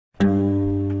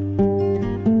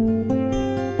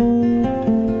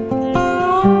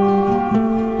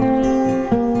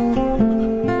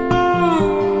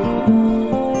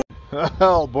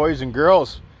Well, boys and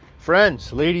girls,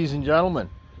 friends, ladies and gentlemen,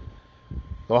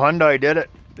 the Hyundai did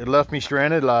it. It left me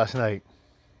stranded last night.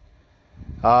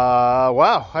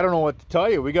 Wow, I don't know what to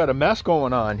tell you. We got a mess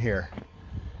going on here.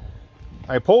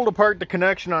 I pulled apart the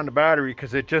connection on the battery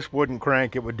because it just wouldn't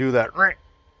crank. It would do that,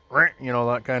 you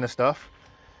know, that kind of stuff.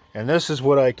 And this is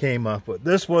what I came up with.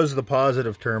 This was the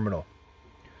positive terminal.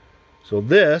 So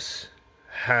this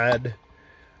had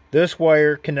this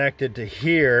wire connected to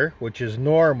here, which is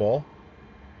normal,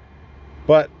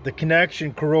 but the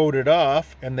connection corroded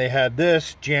off and they had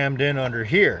this jammed in under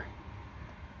here.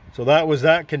 So that was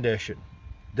that condition.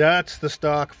 That's the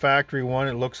stock factory one.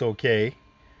 It looks okay.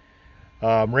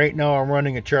 Right now I'm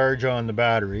running a charge on the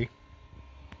battery.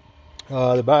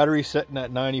 The battery's sitting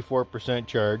at 94%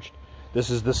 charged. This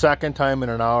is the second time in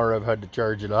an hour I've had to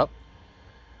charge it up.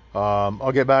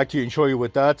 I'll get back to you and show you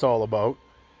what that's all about.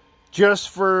 Just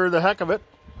for the heck of it,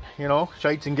 you know,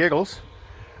 shites and giggles,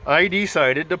 I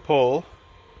decided to pull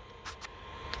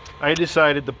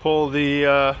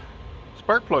the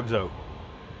spark plugs out.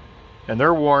 And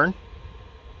they're worn.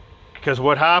 Because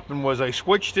what happened was I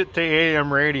switched it to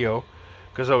AM radio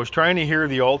because I was trying to hear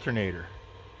the alternator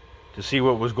to see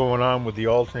what was going on with the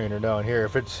alternator down here.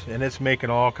 And it's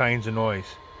making all kinds of noise.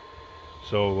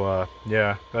 So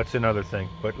yeah, that's another thing.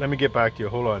 But let me get back to you.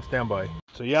 Hold on, stand by.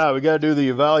 So yeah, we got to do the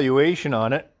evaluation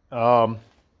on it.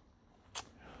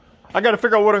 I got to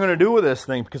figure out what I'm going to do with this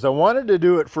thing because I wanted to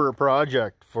do it for a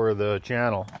project for the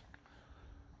channel.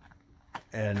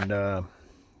 And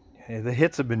the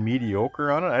hits have been mediocre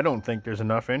on it. I don't think there's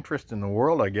enough interest in the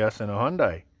world, I guess, in a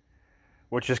Hyundai.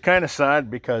 Which is kind of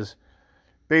sad because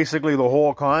basically the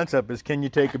whole concept is, can you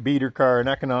take a beater car and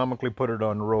economically put it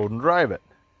on the road and drive it?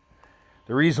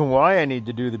 The reason why I need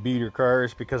to do the beater car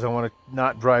is because I want to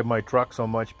not drive my truck so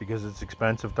much because it's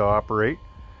expensive to operate.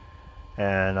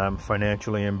 And I'm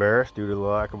financially embarrassed due to the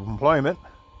lack of employment.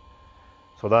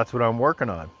 So that's what I'm working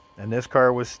on. And this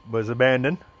car was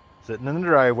abandoned, sitting in the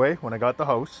driveway when I got the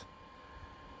house.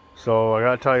 So I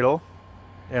got title,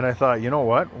 and I thought, you know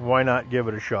what, why not give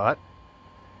it a shot?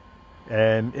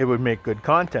 And it would make good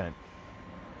content.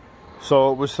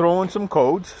 So it was throwing some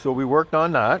codes, so we worked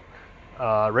on that.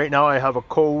 Right now I have a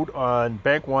code on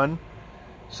bank 1,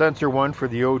 sensor 1 for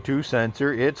the O2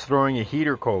 sensor. It's throwing a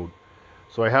heater code.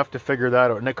 So I have to figure that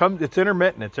out. And it's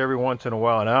intermittent, it's every once in a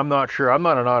while. And I'm not sure, I'm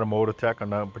not an automotive tech, I'm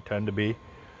not pretend to be.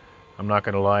 I'm not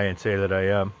going to lie and say that I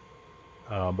am.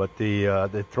 But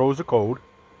it throws a code.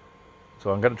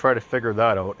 So I'm going to try to figure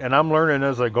that out. And I'm learning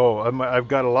as I go. I've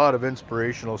got a lot of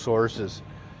inspirational sources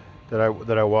that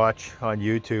I watch on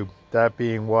YouTube. That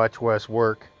being Watch West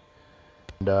Work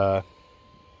and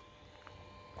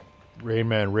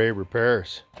Rayman Ray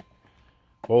Repairs.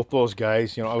 Both those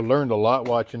guys, you know, I learned a lot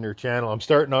watching their channel. I'm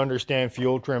starting to understand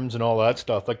fuel trims and all that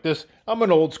stuff. Like this, I'm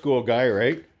an old school guy,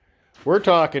 right? We're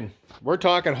talking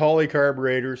Holley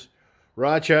carburetors,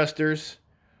 Rochesters,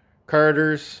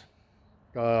 Carters,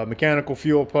 mechanical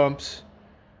fuel pumps.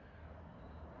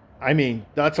 I mean,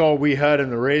 that's all we had in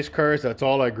the race cars. That's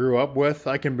all I grew up with.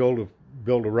 I can build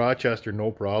a Rochester, no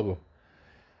problem.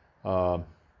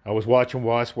 I was watching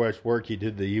Watch West Work. He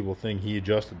did the evil thing. He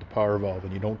adjusted the power valve,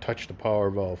 and you don't touch the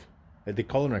power valve. They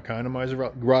call it an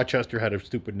economizer. Rochester had a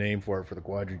stupid name for it for the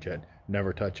quadrijet.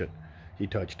 Never touch it. He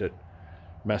touched it.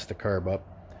 Messed the carb up.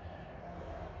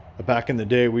 Back in the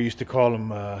day, we used to call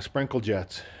them sprinkle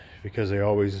jets because they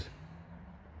always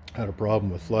had a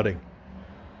problem with flooding.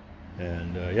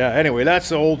 And yeah, anyway, that's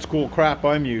the old school crap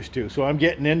I'm used to. So I'm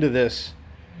getting into this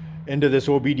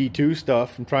OBD2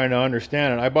 stuff and trying to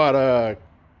understand it. I bought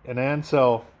an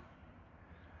Ansel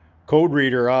code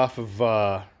reader off of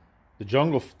the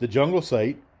jungle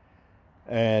site,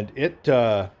 and it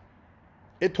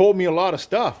told me a lot of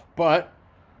stuff, but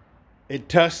it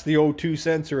tests the O2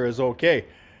 sensor as okay,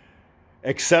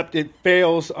 except it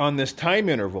fails on this time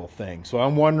interval thing. So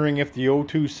I'm wondering if the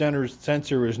O2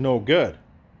 sensor is no good.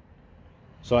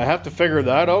 So I have to figure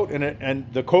that out,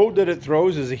 and the code that it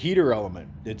throws is a heater element.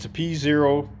 It's a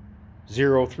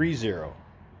P0030,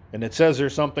 and it says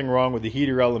there's something wrong with the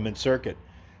heater element circuit.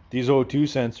 These O2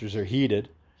 sensors are heated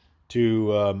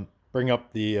to bring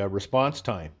up the response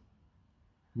time,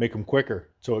 make them quicker,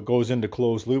 so it goes into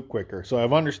closed loop quicker. So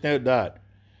I've understood that.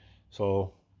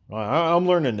 So I'm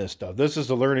learning this stuff. This is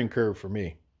a learning curve for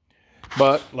me.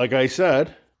 But like I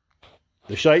said,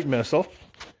 the Shyte Missile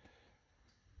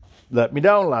let me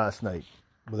down last night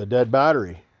with a dead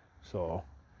battery. So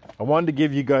I wanted to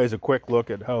give you guys a quick look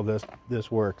at how this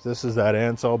works. This is that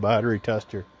Ansel battery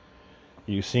tester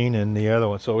you've seen in the other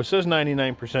one. So it says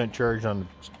 99% charge on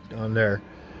there.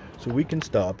 So we can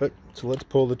stop it. So let's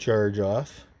pull the charge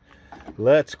off.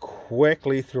 Let's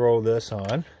quickly throw this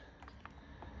on.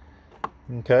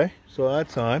 Okay, so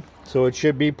that's on. So it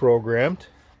should be programmed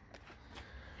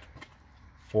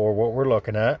for what we're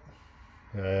looking at.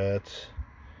 It's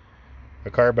a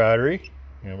car battery,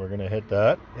 and we're going to hit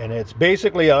that. And it's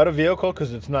basically out of vehicle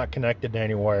because it's not connected to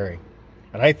any wiring.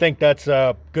 And I think that's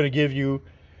going to give you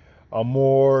a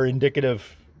more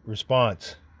indicative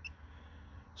response.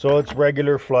 So it's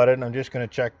regular flooded. I'm just going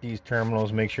to check these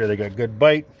terminals, make sure they got good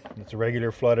bite. It's a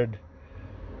regular flooded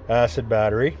acid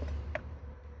battery.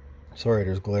 Sorry,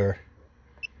 there's glare.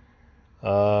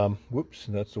 Whoops,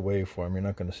 that's the waveform. You're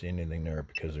not going to see anything there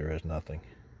because there is nothing.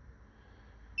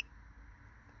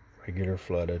 Regular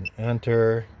flooded.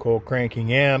 Enter. Cold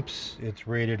cranking amps. It's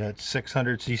rated at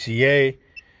 600 cca.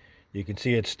 You can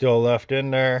see it's still left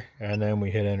in there. And then we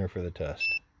hit enter for the test.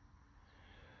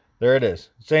 There it is.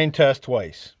 Same test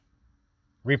twice.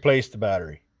 Replace the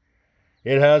battery.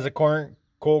 It has a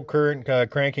cold current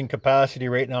cranking capacity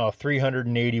right now of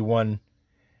 381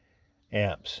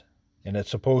 amps, and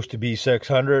it's supposed to be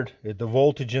 600. The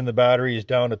voltage in the battery is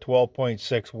down to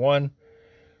 12.61,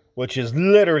 which is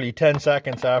literally 10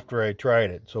 seconds after I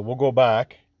tried it. So we'll go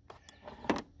back.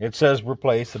 It says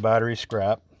replace, the battery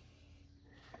scrap,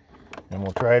 and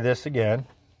we'll try this again,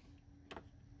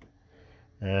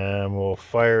 and we'll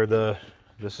fire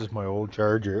this is my old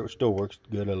charger. It still works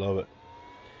good. I love it.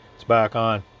 It's back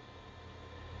on.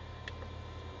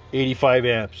 85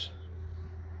 amps.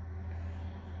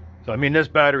 So I mean, this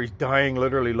battery's dying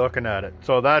literally looking at it.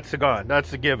 So that's gone.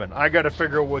 That's a given. I got to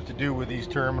figure out what to do with these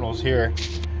terminals here.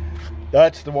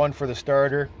 That's the one for the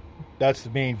starter. That's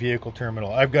the main vehicle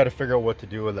terminal. I've got to figure out what to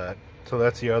do with that. So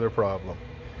that's the other problem.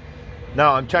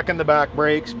 Now I'm checking the back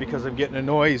brakes because I'm getting a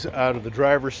noise out of the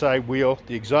driver's side wheel.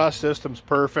 The exhaust system's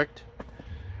perfect.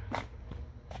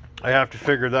 I have to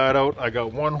figure that out. I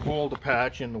got one hole to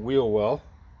patch in the wheel well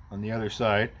on the other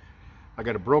side. I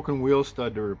got a broken wheel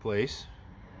stud to replace.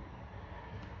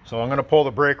 So I'm going to pull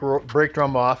the brake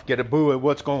drum off, get a boo at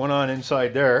what's going on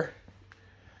inside there.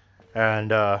 And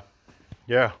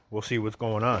yeah, we'll see what's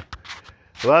going on.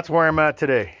 So that's where I'm at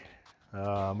today.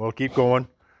 We'll keep going.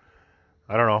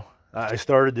 I don't know. I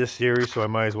started this series, so I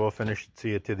might as well finish it,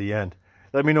 see it to the end.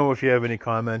 Let me know if you have any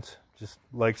comments. Just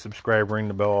like, subscribe, ring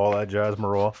the bell, all that jazz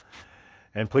morale.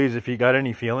 And please, if you got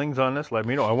any feelings on this, let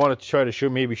me know. I want to try to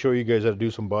maybe show you guys how to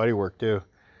do some body work too,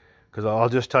 because I'll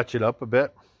just touch it up a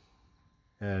bit.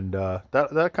 And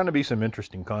that kind of be some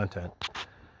interesting content.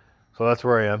 So that's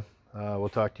where I am. We'll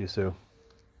talk to you soon.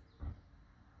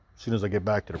 As soon as I get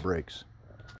back to the brakes.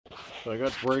 So I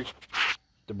got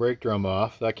the brake drum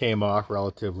off. That came off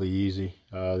relatively easy.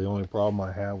 The only problem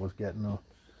I had was getting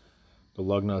the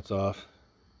lug nuts off.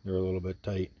 They're a little bit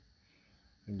tight.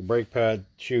 And the brake pad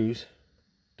shoes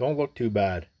don't look too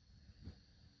bad.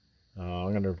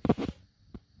 I'm gonna,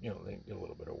 they get a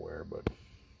little bit of wear, but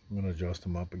I'm gonna adjust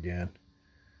them up again.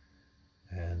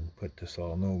 And put this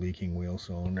all, no leaking wheel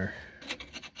cylinder.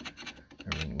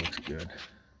 Everything looks good.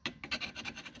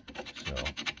 So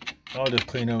I'll just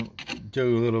clean them,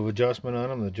 do a little adjustment on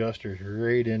them. The adjuster's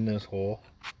right in this hole.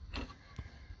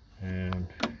 And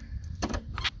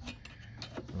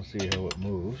we'll see how it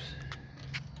moves.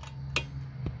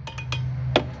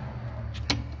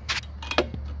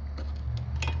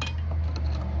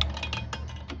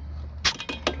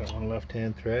 Got one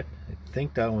left-hand thread. I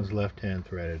think that one's left-hand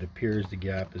thread. It appears the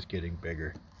gap is getting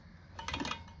bigger.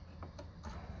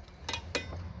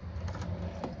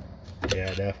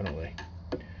 Yeah, definitely.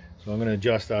 So I'm going to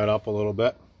adjust that up a little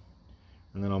bit,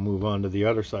 and then I'll move on to the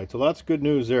other side. So that's good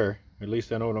news there. At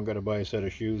least I know I don't got to buy a set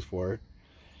of shoes for it.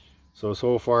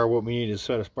 So far what we need is a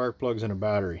set of spark plugs and a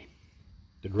battery.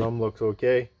 The drum looks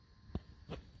okay.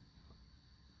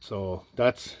 So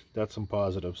that's some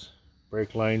positives.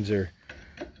 Brake lines are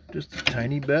just a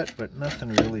tiny bit, but nothing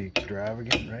really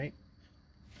extravagant, right?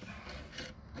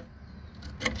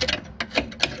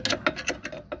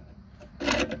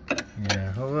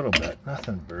 Yeah, a little bit,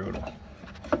 nothing brutal.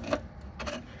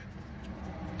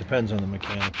 Depends on the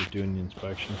mechanic who's doing the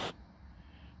inspection.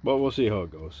 But we'll see how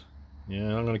it goes.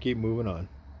 Yeah, I'm going to keep moving on.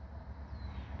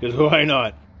 Because why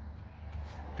not?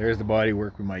 There's the body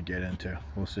work we might get into.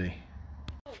 We'll see.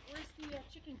 Oh, where's the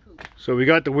chicken coop? So we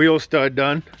got the wheel stud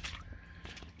done.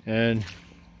 And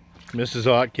Mrs.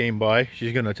 Ott came by.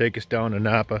 She's going to take us down to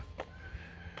Napa.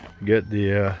 Get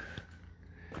the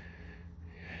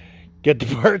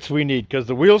parts we need, because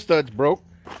the wheel stud's broke.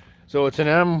 So it's an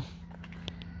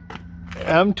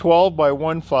M12 by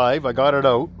 1.5. I got it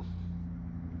out.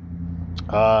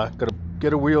 Gotta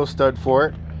get a wheel stud for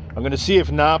it. I'm gonna see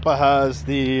if Napa has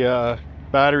the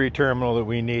battery terminal that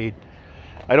we need.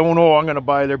 I don't know. I'm gonna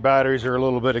buy their batteries. Are a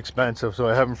little bit expensive, so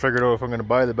I haven't figured out if I'm gonna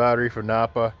buy the battery for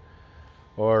Napa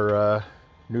or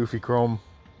Newfie Chrome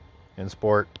and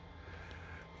Sport,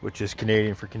 which is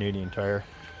Canadian for Canadian Tire.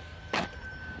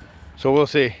 So we'll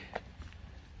see.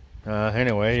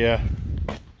 Anyway, yeah,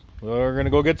 we're gonna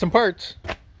go get some parts.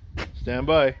 Stand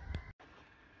by.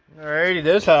 Alrighty,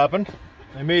 this happened.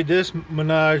 I made this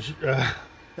menage.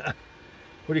 What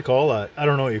do you call that? I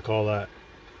don't know what you call that.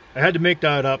 I had to make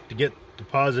that up to get the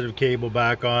positive cable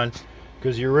back on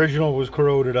because the original was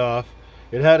corroded off.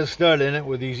 It had a stud in it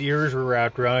where these ears were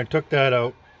wrapped around. I took that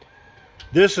out.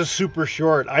 This is super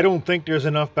short. I don't think there's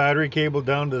enough battery cable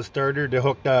down to the starter to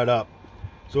hook that up.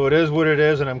 So it is what it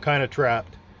is, and I'm kind of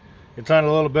trapped. It's on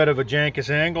a little bit of a jankus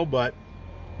angle, but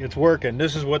it's working.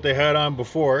 This is what they had on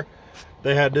before.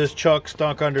 They had this chuck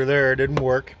stuck under there. It didn't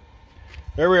work.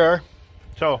 There we are.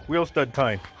 So, wheel stud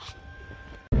time.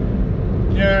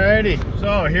 Alrighty,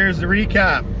 so here's the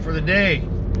recap for the day.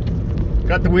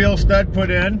 Got the wheel stud put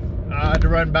in. I had to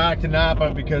run back to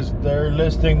Napa because their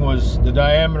listing was, the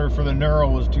diameter for the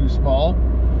knurl was too small.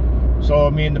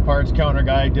 So me and the parts counter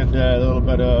guy did a little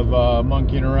bit of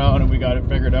monkeying around, and we got it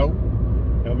figured out.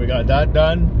 And we got that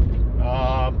done.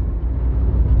 I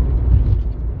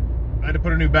had to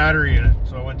put a new battery in it,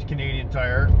 so I went to Canadian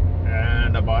Tire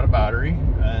and I bought a battery,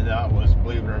 and that was,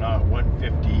 believe it or not,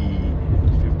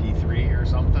 153 or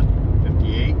something,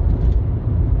 58.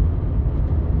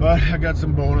 But I got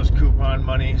some bonus coupon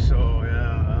money, so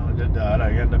yeah, I did that. I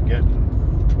ended up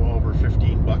getting 12 or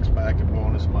 15 bucks back in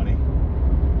bonus money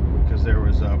because there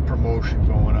was a promotion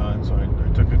going on, so I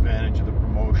took advantage of the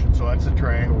promotion. So that's a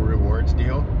Triangle Rewards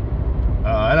deal.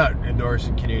 I'm not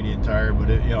endorsing Canadian Tire, but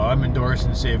you know, I'm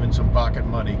endorsing saving some pocket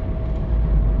money.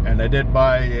 And I did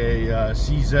buy a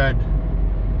CZ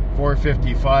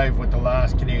 455 with the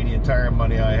last Canadian Tire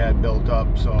money I had built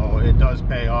up, so it does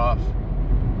pay off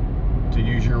to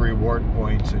use your reward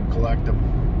points and collect them.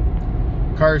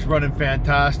 Car's running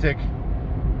fantastic.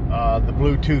 The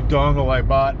Bluetooth dongle I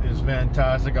bought is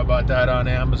fantastic. I bought that on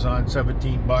Amazon,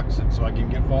 17 bucks, and so I can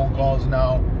get phone calls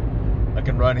now. I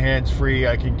can run hands-free.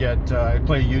 I can get, I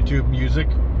play YouTube music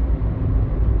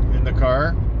in the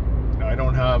car. I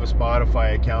don't have a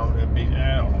Spotify account. I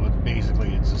don't know,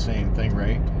 basically it's the same thing,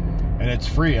 right? And it's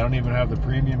free. I don't even have the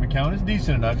premium account. It's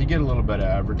decent enough. You get a little bit of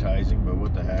advertising, but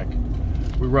what the heck.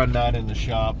 We run that in the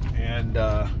shop and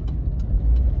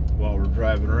while we're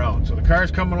driving around. So the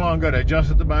car's coming along good. I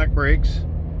adjusted the back brakes.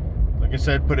 Like I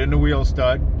said, put in the wheel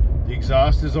stud. The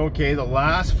exhaust is okay. The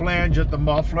last flange at the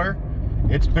muffler,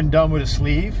 it's been done with a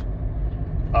sleeve.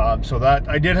 So that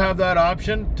I did have that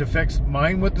option to fix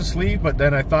mine with the sleeve, but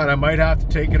then I thought I might have to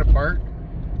take it apart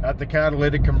at the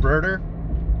catalytic converter.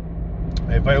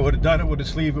 If I would have done it with a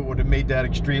sleeve, it would have made that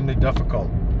extremely difficult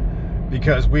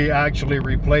because we actually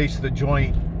replaced the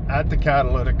joint at the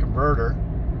catalytic converter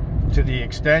to the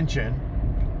extension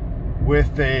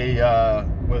with a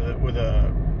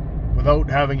without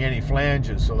having any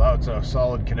flanges. So that's a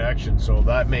solid connection. So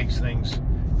that makes things,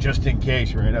 just in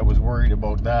case, right? I was worried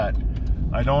about that.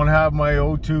 I don't have my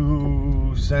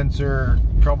O2 sensor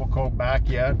trouble code back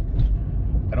yet.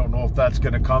 I don't know if that's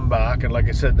going to come back. And like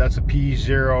I said, that's a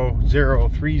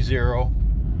P0030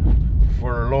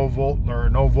 for low volt or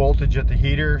no voltage at the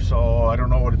heater. So I don't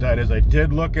know what that is. I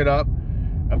did look it up.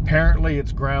 Apparently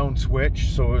it's ground switch,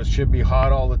 so it should be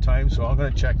hot all the time. So I'm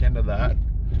going to check into that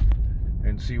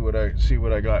and see what I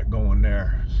got going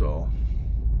there. So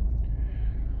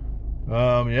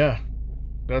yeah,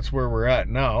 that's where we're at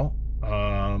now.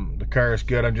 The car is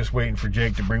good. I'm just waiting for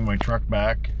Jake to bring my truck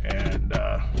back, and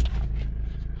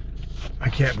I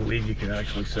can't believe you can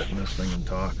actually sit in this thing and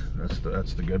talk.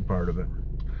 That's the good part of it.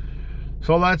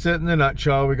 So that's it in a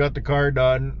nutshell. We got the car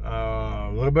done.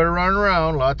 A little bit of running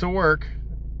around, lots of work,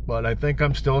 but I think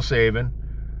I'm still saving.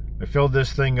 I filled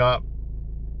this thing up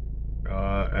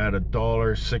at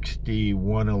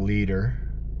 $1.61 a liter.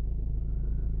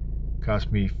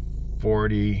 Cost me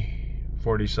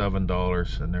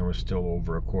 $47, and there was still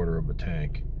over a quarter of a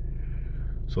tank.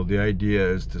 So the idea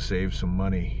is to save some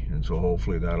money, and so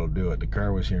hopefully that'll do it. The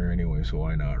car was here anyway, so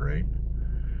why not, right?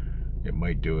 It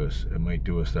might do us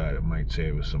that. It might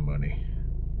save us some money.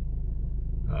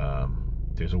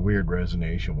 There's a weird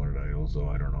resonation when it idles, though.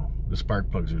 I don't know. The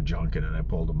spark plugs are junking, and I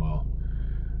pulled them all,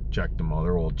 checked them all.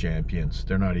 They're old champions.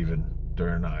 They're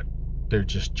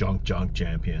just junk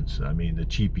champions. I mean, the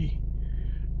cheapy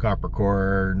copper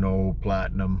core, no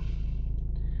platinum.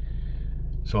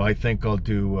 So I think I'll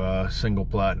do single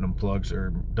platinum plugs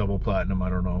or double platinum. I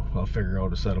don't know. I'll figure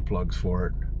out a set of plugs for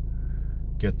it,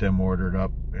 get them ordered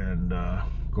up, and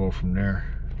go from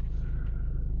there.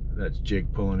 That's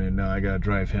Jake pulling in now. I gotta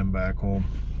drive him back home.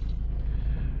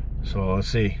 So let's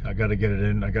see. I gotta get it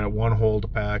in. I got one hole to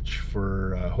patch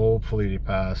for hopefully to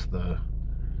pass the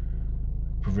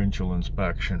provincial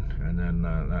inspection, and then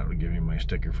that would give me my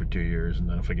sticker for 2 years. And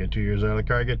then if I get 2 years out of the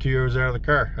car, I get 2 years out of the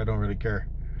car. I don't really care.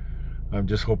 I'm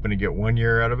just hoping to get 1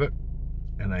 year out of it,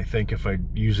 and I think if I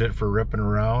use it for ripping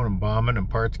around and bombing and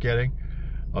parts getting,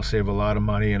 I'll save a lot of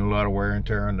money and a lot of wear and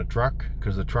tear on the truck,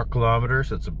 because the truck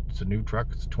kilometers, it's a new truck.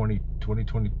 It's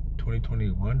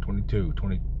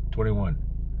 2021.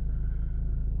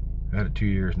 I had it 2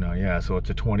 years now, yeah, so it's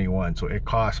a 21, so it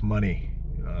costs money.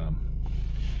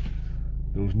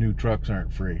 Those new trucks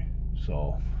aren't free.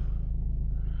 So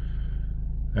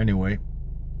anyway,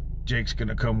 Jake's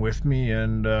gonna come with me,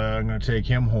 and I'm gonna take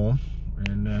him home,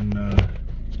 and then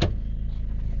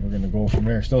we're gonna go from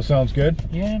there. Still sounds good?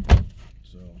 Yeah.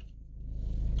 So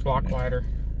A lot quieter.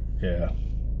 yeah,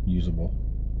 usable.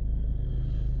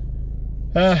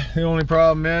 The only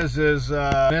problem is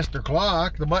Mr.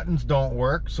 Clock, the buttons don't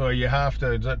work, so you have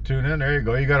to tune in. There you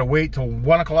go. You got to wait till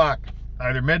 1 o'clock,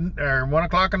 either 1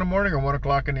 o'clock in the morning or 1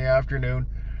 o'clock in the afternoon.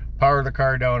 Power the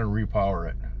car down and repower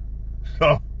it.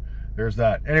 So there's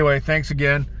that. Anyway, thanks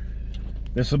again.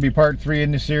 This will be part 3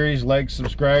 in the series. Like,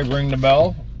 subscribe, ring the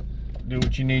bell, do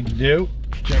what you need to do.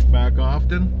 Check back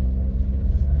often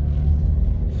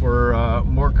for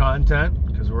more content,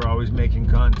 because we're always making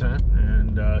content.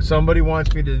 And somebody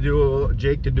wants me to do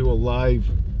Jake to do a live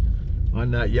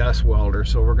on that Yes welder,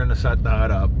 so we're gonna set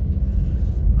that up.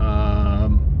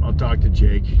 I'll talk to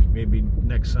Jake maybe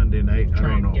next Sunday night. I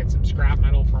don't know. Get some scrap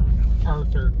metal from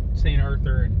St.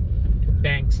 Arthur, and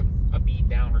bank a bead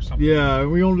down or something. Yeah,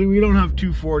 we don't have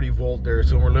 240 volt there,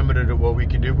 so we're limited to what we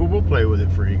can do, but we'll play with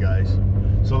it for you guys.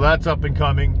 So that's up and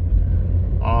coming.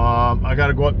 I got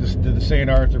to go up to the St.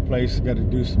 Arthur place. Got to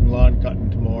do some lawn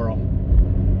cutting tomorrow.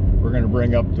 We're going to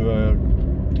bring up the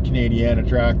Canadiana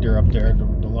tractor up there,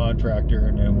 the lawn tractor,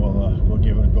 and then we'll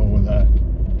give it a go with that.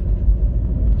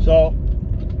 So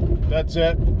that's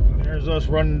it. There's us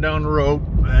running down the road.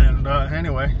 And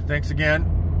anyway, thanks again.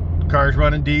 The car's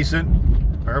running decent.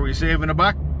 Are we saving a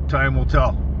buck? Time will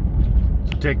tell.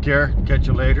 So take care. Catch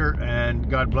you later, and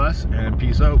God bless, and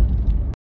peace out.